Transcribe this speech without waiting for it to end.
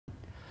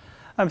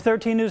I'm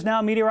 13 News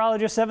Now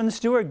meteorologist Evan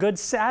Stewart. Good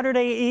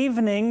Saturday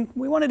evening.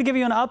 We wanted to give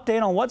you an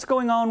update on what's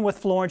going on with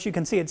Florence. You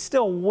can see it's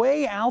still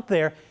way out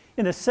there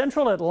in the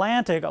central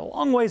Atlantic, a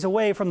long ways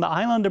away from the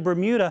island of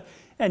Bermuda.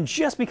 And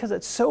just because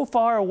it's so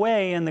far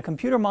away and the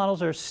computer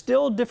models are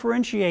still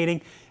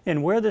differentiating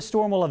in where the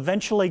storm will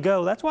eventually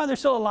go, that's why there's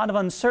still a lot of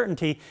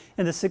uncertainty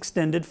in this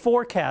extended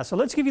forecast. So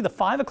let's give you the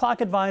 5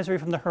 o'clock advisory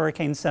from the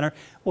Hurricane Center.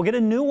 We'll get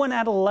a new one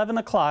at 11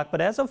 o'clock, but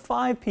as of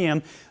 5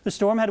 p.m., the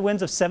storm had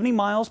winds of 70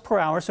 miles per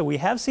hour, so we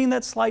have seen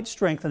that slight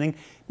strengthening.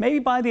 Maybe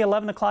by the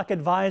 11 o'clock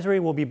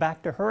advisory, we'll be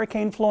back to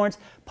Hurricane Florence,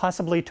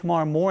 possibly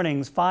tomorrow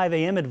morning's 5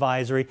 a.m.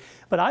 advisory.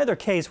 But either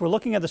case, we're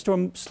looking at the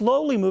storm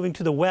slowly moving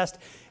to the west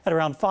at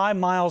around 5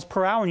 miles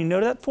per hour. And you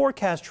notice that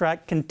forecast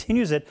track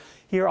continues it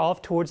here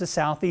off towards the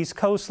southeast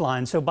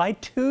coastline. So by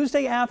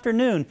Tuesday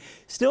afternoon,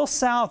 still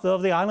south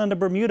of the island of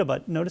Bermuda,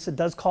 but notice it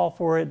does call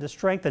for it to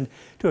strengthen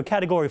to a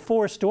Category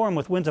 4 storm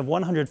with winds of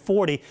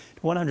 140 to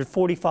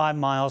 145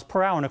 miles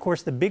per hour. And of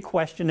course, the big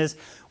question is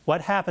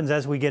what happens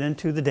as we get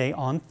into the day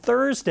on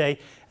Thursday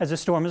as the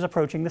storm is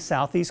approaching the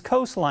southeast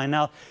coastline.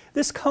 Now,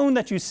 this cone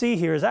that you see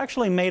here is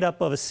actually made up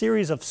of a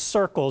series of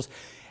circles.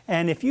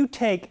 And if you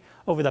take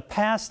over the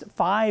past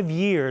 5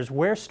 years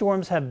where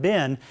storms have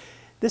been,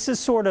 this is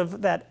sort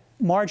of that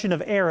margin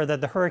of error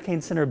that the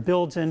Hurricane Center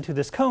builds into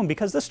this cone,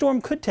 because the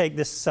storm could take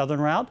this southern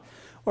route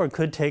or it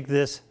could take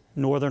this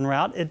northern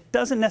route. It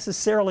doesn't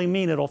necessarily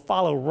mean it'll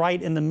follow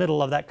right in the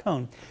middle of that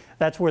cone.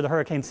 That's where the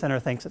Hurricane Center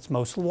thinks it's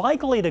most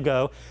likely to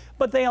go,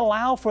 but they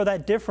allow for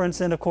that difference.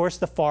 And of course,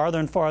 the farther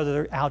and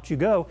farther out you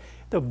go,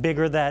 the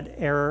bigger that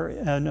error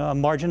and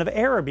margin of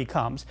error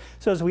becomes.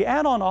 So as we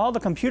add on all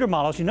the computer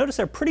models, you notice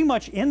they're pretty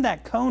much in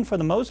that cone for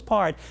the most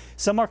part.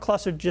 Some are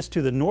clustered just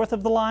to the north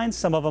of the line.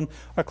 Some of them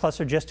are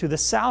clustered just to the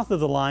south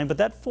of the line. But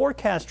that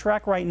forecast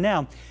track right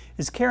now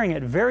is carrying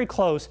it very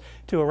close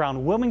to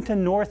around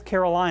Wilmington, North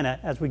Carolina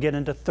as we get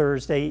into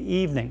Thursday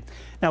evening.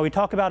 Now, we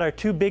talk about our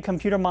two big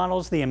computer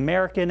models, the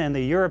American and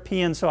the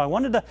European. So I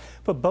wanted to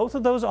put both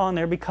of those on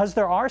there because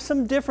there are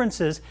some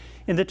differences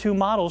in the two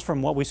models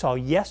from what we saw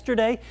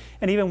yesterday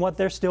and even what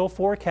they're still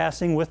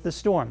forecasting with the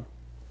storm.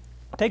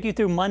 I'll take you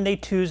through Monday,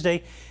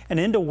 Tuesday, and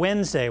into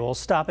Wednesday. We'll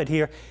stop it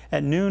here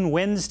at noon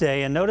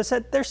Wednesday, and notice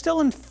that they're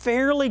still in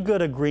fairly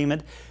good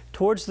agreement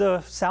towards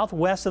the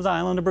southwest of the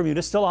island of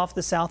Bermuda, still off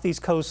the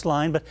southeast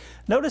coastline. But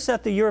notice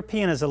that the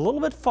European is a little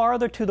bit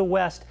farther to the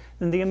west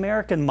than the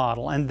American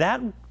model, and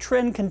that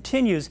trend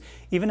continues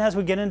even as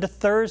we get into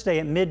Thursday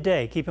at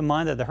midday. Keep in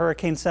mind that the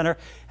Hurricane Center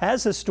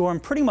has the storm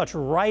pretty much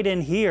right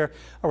in here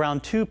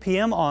around 2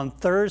 p.m. on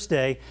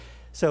Thursday.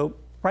 So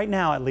right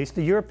now, at least,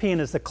 the European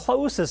is the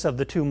closest of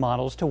the two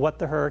models to what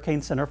the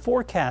Hurricane Center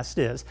forecast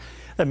is.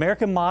 The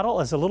American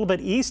model is a little bit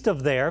east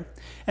of there,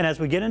 and as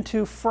we get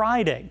into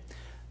Friday,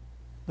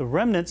 the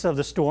remnants of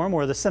the storm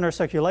or the center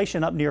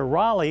circulation up near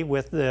Raleigh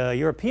with the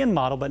European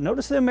model, but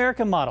notice the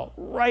American model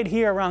right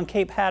here around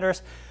Cape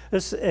Hatteras.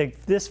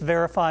 This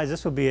verifies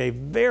this will be a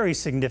very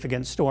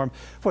significant storm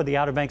for the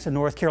Outer Banks of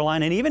North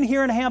Carolina. And even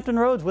here in Hampton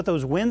Roads with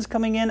those winds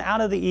coming in out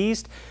of the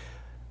east,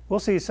 we'll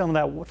see some of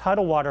that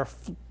tidal water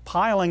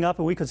piling up,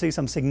 and we could see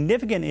some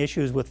significant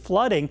issues with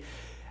flooding.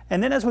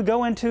 And then as we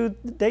go into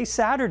day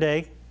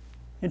Saturday,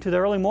 into the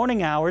early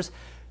morning hours,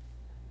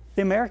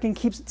 the American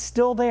keeps it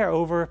still there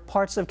over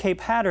parts of Cape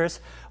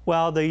Hatteras,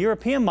 while the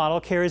European model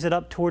carries it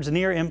up towards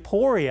near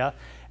Emporia.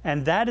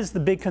 And that is the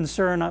big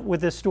concern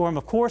with this storm.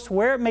 Of course,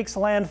 where it makes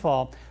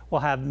landfall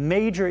will have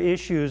major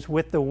issues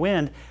with the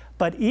wind.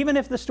 But even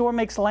if the storm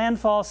makes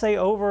landfall, say,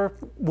 over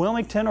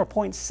Wilmington or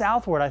points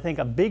southward, I think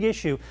a big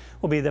issue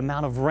will be the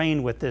amount of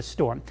rain with this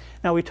storm.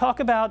 Now, we talk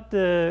about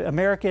the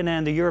American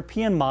and the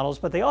European models,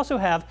 but they also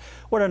have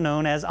what are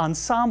known as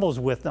ensembles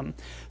with them.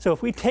 So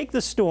if we take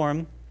the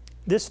storm,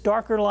 this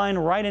darker line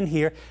right in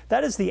here,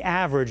 that is the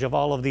average of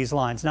all of these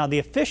lines. Now, the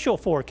official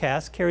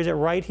forecast carries it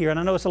right here, and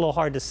I know it's a little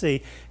hard to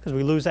see because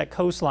we lose that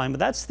coastline, but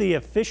that's the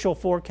official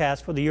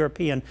forecast for the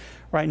European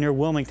right near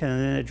Wilmington,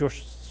 and then it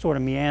just sort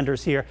of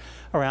meanders here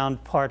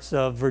around parts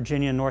of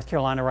Virginia and North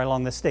Carolina right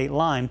along the state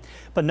line.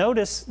 But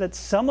notice that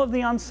some of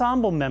the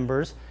ensemble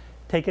members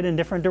take it in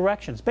different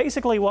directions.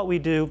 Basically what we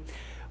do,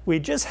 we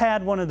just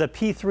had one of the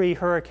P-3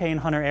 Hurricane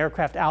Hunter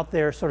aircraft out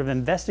there sort of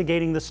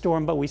investigating the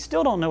storm, but we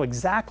still don't know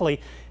exactly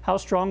how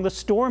strong the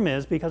storm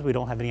is because we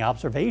don't have any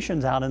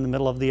observations out in the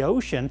middle of the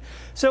ocean.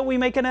 So we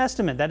make an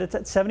estimate that it's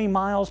at 70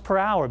 miles per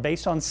hour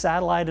based on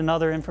satellite and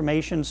other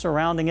information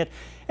surrounding it.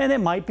 And it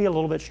might be a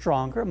little bit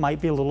stronger, it might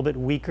be a little bit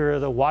weaker,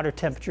 the water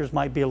temperatures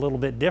might be a little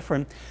bit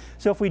different.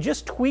 So if we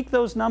just tweak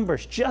those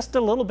numbers just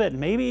a little bit,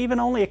 maybe even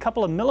only a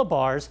couple of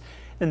millibars,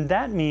 then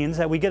that means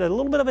that we get a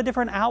little bit of a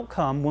different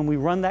outcome when we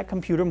run that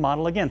computer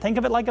model again. Think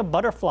of it like a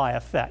butterfly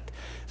effect.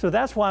 So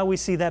that's why we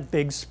see that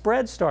big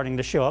spread starting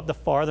to show up the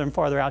farther and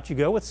farther out you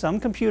go, with some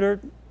computer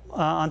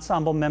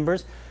ensemble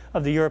members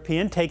of the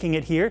European taking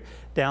it here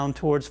down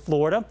towards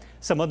Florida.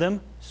 Some of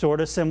them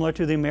sort of similar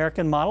to the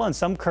American model, and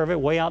some curve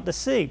it way out to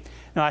sea.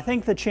 Now, I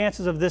think the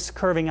chances of this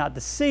curving out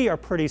to sea are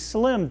pretty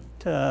slim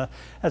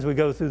as we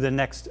go through the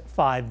next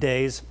 5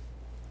 days.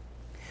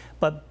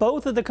 But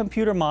both of the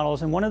computer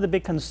models, and one of the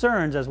big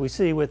concerns as we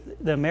see with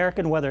the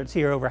American, whether it's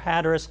here over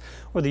Hatteras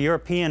or the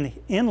European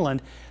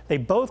inland, they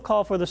both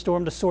call for the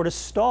storm to sort of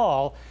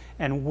stall.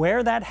 And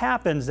where that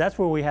happens, that's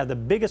where we have the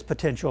biggest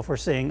potential for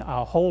seeing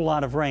a whole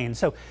lot of rain.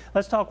 So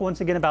let's talk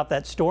once again about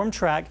that storm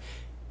track.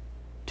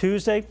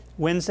 Tuesday,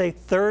 Wednesday,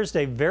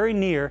 Thursday, very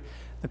near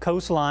the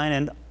coastline.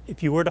 And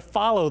if you were to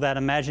follow that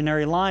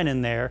imaginary line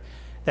in there,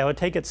 that would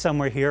take it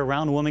somewhere here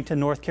around Wilmington,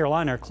 North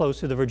Carolina, or close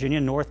to the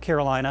Virginia-North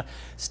Carolina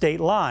state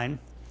line,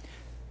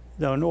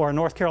 or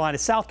North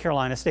Carolina-South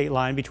Carolina state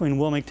line between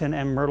Wilmington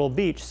and Myrtle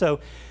Beach.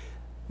 So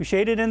we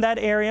shaded in that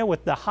area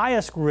with the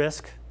highest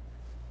risk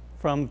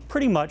from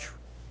pretty much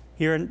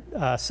here in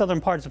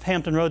southern parts of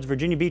Hampton Roads,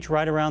 Virginia Beach,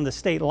 right around the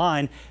state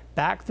line,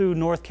 back through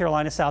North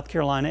Carolina, South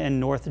Carolina, and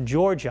North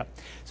Georgia.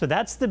 So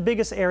that's the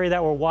biggest area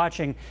that we're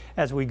watching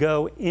as we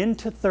go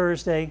into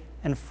Thursday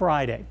and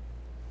Friday.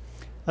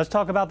 Let's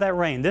talk about that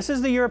rain. This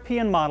is the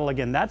European model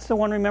again. That's the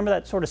one, remember,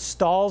 that sort of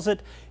stalls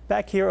it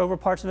back here over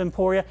parts of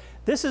Emporia.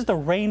 This is the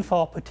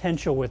rainfall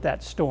potential with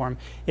that storm.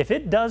 If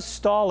it does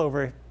stall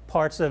over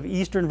parts of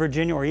eastern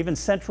Virginia or even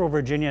central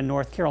Virginia and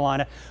North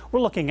Carolina,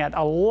 we're looking at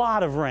a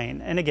lot of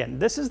rain. And again,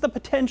 this is the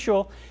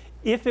potential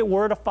if it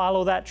were to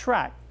follow that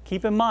track.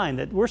 Keep in mind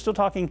that we're still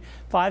talking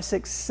 5,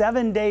 6,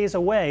 7 days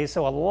away,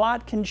 so a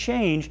lot can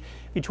change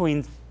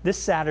between this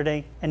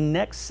Saturday and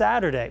next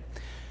Saturday.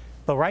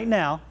 But right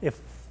now, if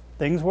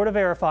things were to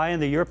verify and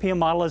the European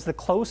model is the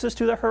closest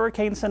to the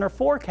Hurricane Center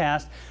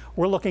forecast,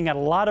 we're looking at a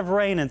lot of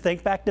rain. And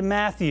think back to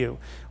Matthew.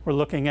 We're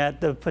looking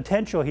at the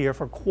potential here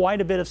for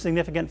quite a bit of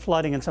significant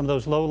flooding in some of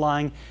those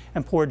low-lying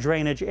and poor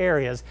drainage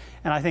areas.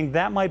 And I think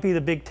that might be the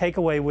big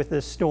takeaway with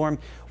this storm,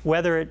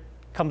 whether it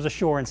comes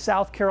ashore in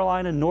South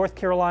Carolina, North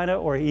Carolina,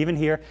 or even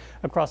here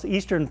across the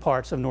eastern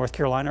parts of North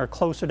Carolina or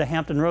closer to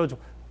Hampton Roads.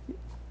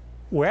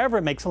 Wherever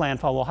it makes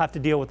landfall, we'll have to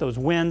deal with those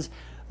winds,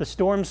 the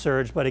storm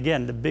surge. But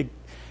again, the big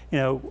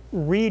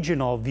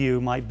regional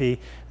view might be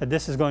that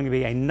this is going to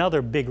be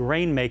another big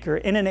rainmaker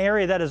in an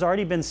area that has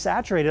already been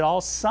saturated all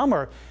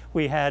summer.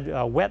 We had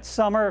a wet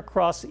summer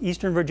across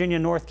eastern Virginia,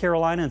 North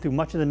Carolina, and through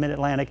much of the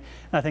mid-Atlantic.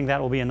 And I think that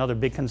will be another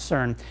big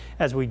concern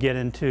as we get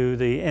into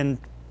the end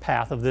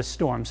path of this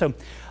storm. So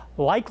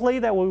likely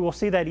that we will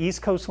see that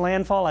East Coast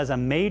landfall as a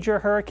major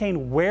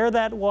hurricane. Where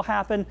that will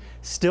happen,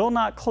 still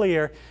not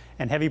clear.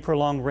 And heavy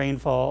prolonged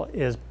rainfall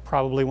is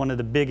probably one of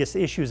the biggest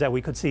issues that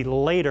we could see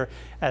later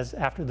as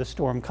after the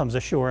storm comes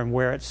ashore and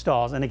where it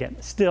stalls. And again,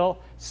 still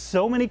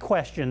so many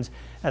questions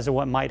as to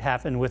what might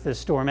happen with this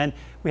storm. And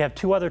we have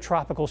two other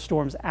tropical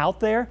storms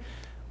out there.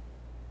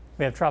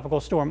 We have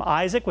Tropical Storm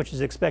Isaac, which is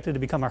expected to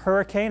become a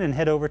hurricane and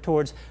head over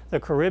towards the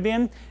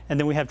Caribbean. And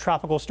then we have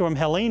Tropical Storm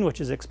Helene,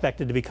 which is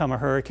expected to become a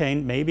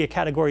hurricane, maybe a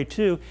Category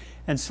 2,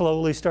 and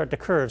slowly start to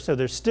curve. So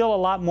there's still a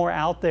lot more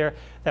out there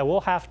that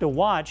we'll have to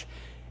watch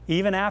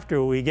even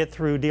after we get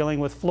through dealing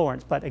with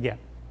Florence. But again,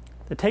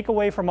 the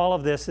takeaway from all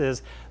of this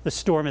is the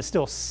storm is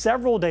still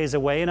several days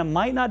away, and it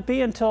might not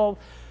be until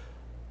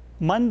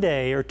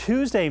Monday or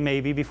Tuesday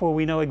maybe before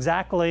we know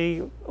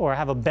exactly or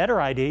have a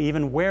better idea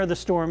even where the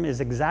storm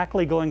is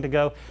exactly going to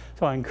go.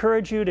 So I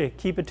encourage you to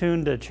keep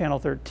attuned to Channel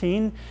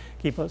 13.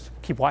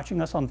 Keep watching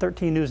us on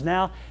 13 News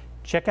Now.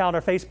 Check out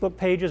our Facebook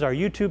pages, our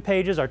YouTube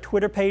pages, our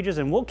Twitter pages,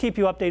 and we'll keep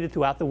you updated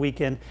throughout the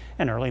weekend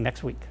and early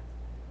next week.